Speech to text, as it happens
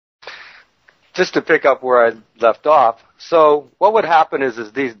just to pick up where I left off, so what would happen is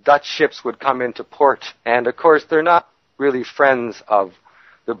these Dutch ships would come into port, and of course they're not really friends of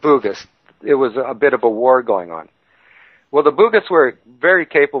the Bugis. It was a bit of a war going on. Well, the Bugis were very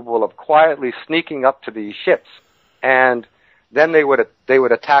capable of quietly sneaking up to these ships, and then they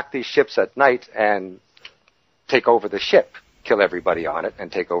would attack these ships at night and take over the ship, kill everybody on it,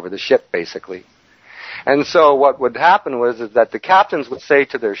 and take over the ship, basically. And so what would happen was that the captains would say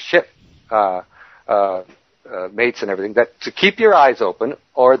to their ship mates and everything that to keep your eyes open,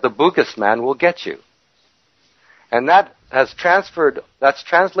 or the Bugis man will get you. And that's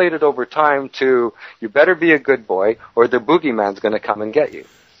translated over time to, you better be a good boy, or the boogeyman's going to come and get you.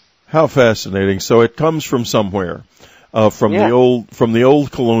 How fascinating. So it comes from somewhere, from the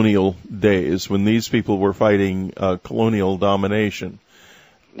old colonial days when these people were fighting colonial domination.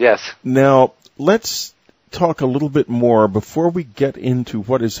 Yes. Now, let's talk a little bit more before we get into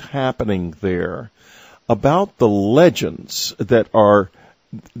what is happening there about the legends that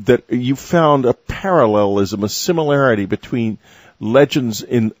you found a parallelism, a similarity between legends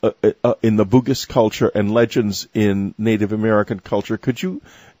in the Bugis culture and legends in Native American culture. Could you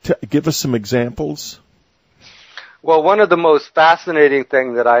give us some examples? Well, one of the most fascinating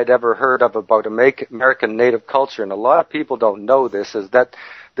things that I'd ever heard of about American Native culture, and a lot of people don't know this, is that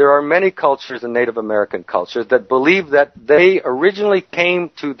there are many cultures in Native American cultures that believe that they originally came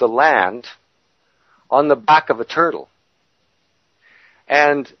to the land on the back of a turtle.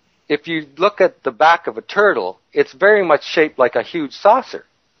 And if you look at the back of a turtle, it's very much shaped like a huge saucer.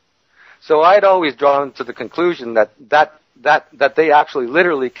 So I'd always drawn to the conclusion that they actually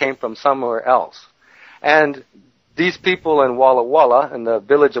literally came from somewhere else. And these people in Walla Walla, in the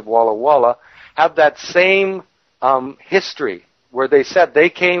village of Walla Walla, have that same history where they said they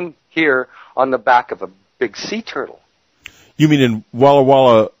came here on the back of a big sea turtle. You mean in Walla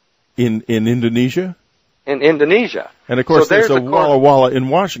Walla in Indonesia? In Indonesia. And of course, so there's a Walla Walla in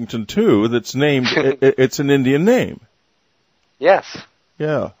Washington too. That's named. It's an Indian name. Yes.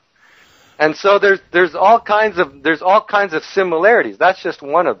 Yeah. And so there's all kinds of similarities. That's just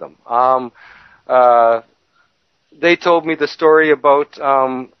one of them. They told me the story about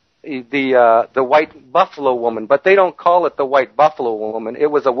the white buffalo woman, but they don't call it the white buffalo woman.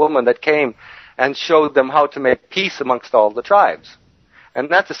 It was a woman that came and showed them how to make peace amongst all the tribes, and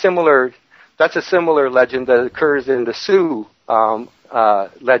that's a similar legend that occurs in the Sioux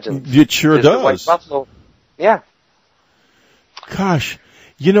legend. It sure does. The white buffalo. Yeah. Gosh,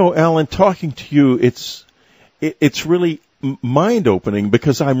 Alan, talking to you, it's really mind-opening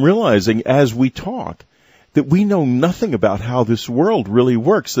because I'm realizing as we talk that we know nothing about how this world really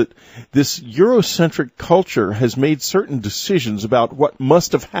works, that this Eurocentric culture has made certain decisions about what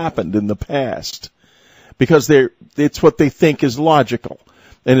must have happened in the past because it's what they think is logical.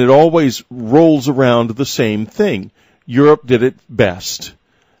 And it always rolls around the same thing. Europe did it best.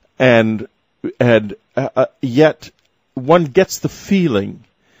 And yet one gets the feeling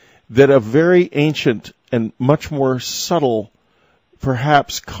that a very ancient and much more subtle,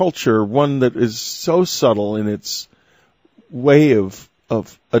 perhaps, culture, one that is so subtle in its way of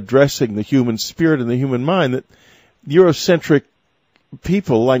addressing the human spirit and the human mind, that Eurocentric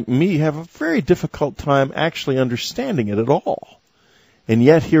people like me have a very difficult time actually understanding it at all. And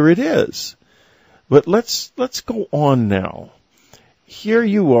yet here it is. But let's go on now. Here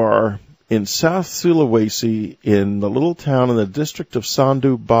you are in South Sulawesi, in the little town in the district of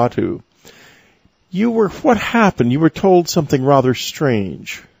Sandu Batu. What happened? You were told something rather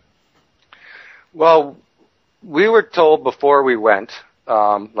strange. Well, we were told before we went,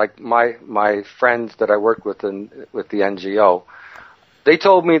 like my friends that I worked with with the NGO, they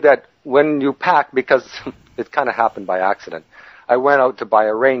told me that when you pack, because it kind of happened by accident, I went out to buy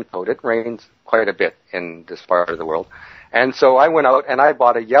a raincoat. It rains quite a bit in this part of the world. And so I went out and I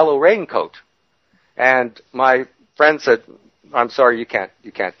bought a yellow raincoat. And my friend said, I'm sorry, you can't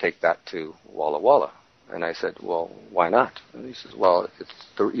take that to Walla Walla. And I said, well, why not? And he says, well,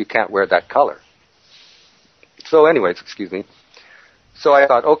 you can't wear that color. So anyways, excuse me. So I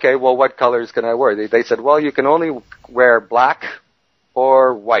thought, okay, well, what colors can I wear? They said, well, you can only wear black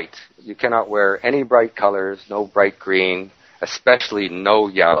or white. You cannot wear any bright colors, no bright green, especially no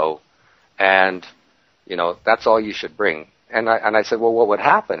yellow, and, that's all you should bring. And I said, well, what would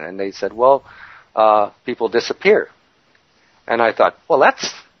happen? And they said, well, people disappear. And I thought, well,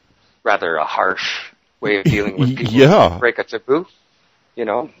 that's rather a harsh way of dealing with people who break a taboo.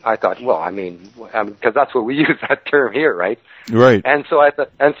 I thought, well, because that's what we use that term here, right? Right. And so I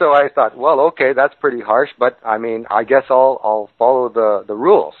thought, well, okay, that's pretty harsh, but I guess I'll follow the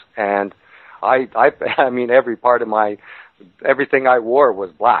rules. And every part of everything I wore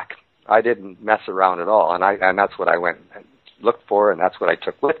was black. I didn't mess around at all, and that's what I went and looked for, and that's what I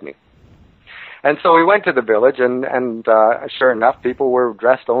took with me. And so we went to the village, and sure enough, people were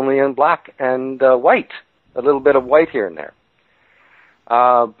dressed only in black and white, a little bit of white here and there.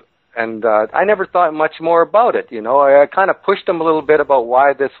 I never thought much more about it, you know. I kind of pushed them a little bit about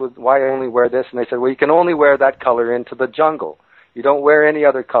why I only wear this, and they said, well, you can only wear that color into the jungle. You don't wear any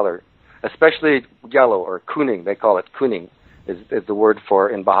other color, especially yellow or kuning. They call it kuning, is the word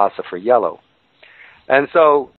in Bahasa for yellow. And so